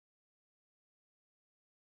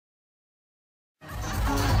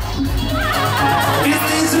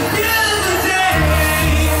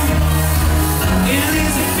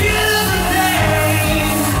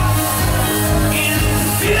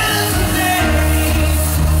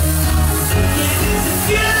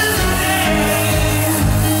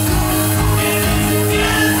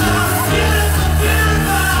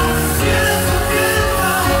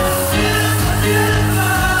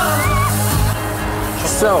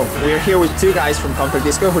So, we are here with two guys from Compact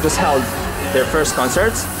Disco who just held their first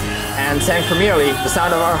concerts and sang premierly The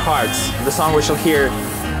Sound of Our Hearts, the song we shall hear,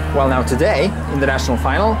 well, now today in the national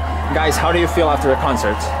final. Guys, how do you feel after the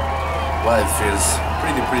concert? Well, it feels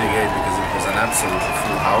pretty great because it was an absolutely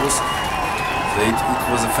full house. It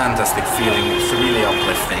was a fantastic feeling. It's really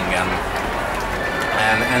uplifting,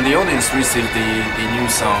 and the audience received the new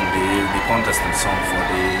song, the contestant song for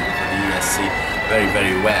the ESC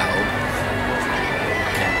very well.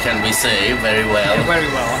 Can we say very well? Yeah, very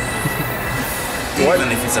well. Even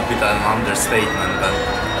if it's a bit of an understatement, but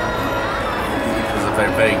it was a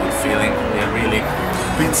very good feeling. We are really a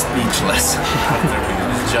bit speechless after we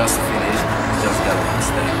just finished, just got on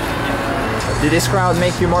stage. Did this crowd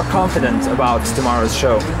make you more confident about tomorrow's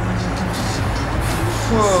show?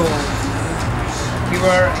 Whoa. We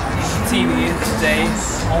were on TV today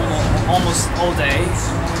almost all day,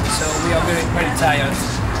 so we are very tired.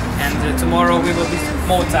 And tomorrow we will be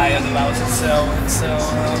more tired about it. So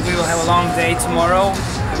we will have a long day tomorrow.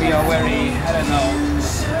 We are very,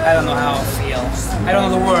 I don't know how I feel. I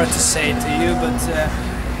don't know the word to say to you, but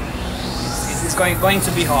it's going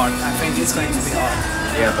to be hard. I think it's going to be hard.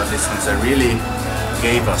 Yeah, but this concert really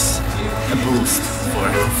gave us a boost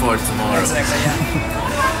for tomorrow. Exactly, yeah.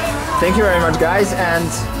 Thank you very much, guys, and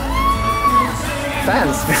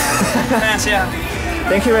fans. Fans, yeah.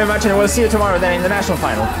 Thank you very much, and we'll see you tomorrow then in the national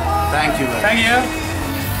final. Thank you. Thank you.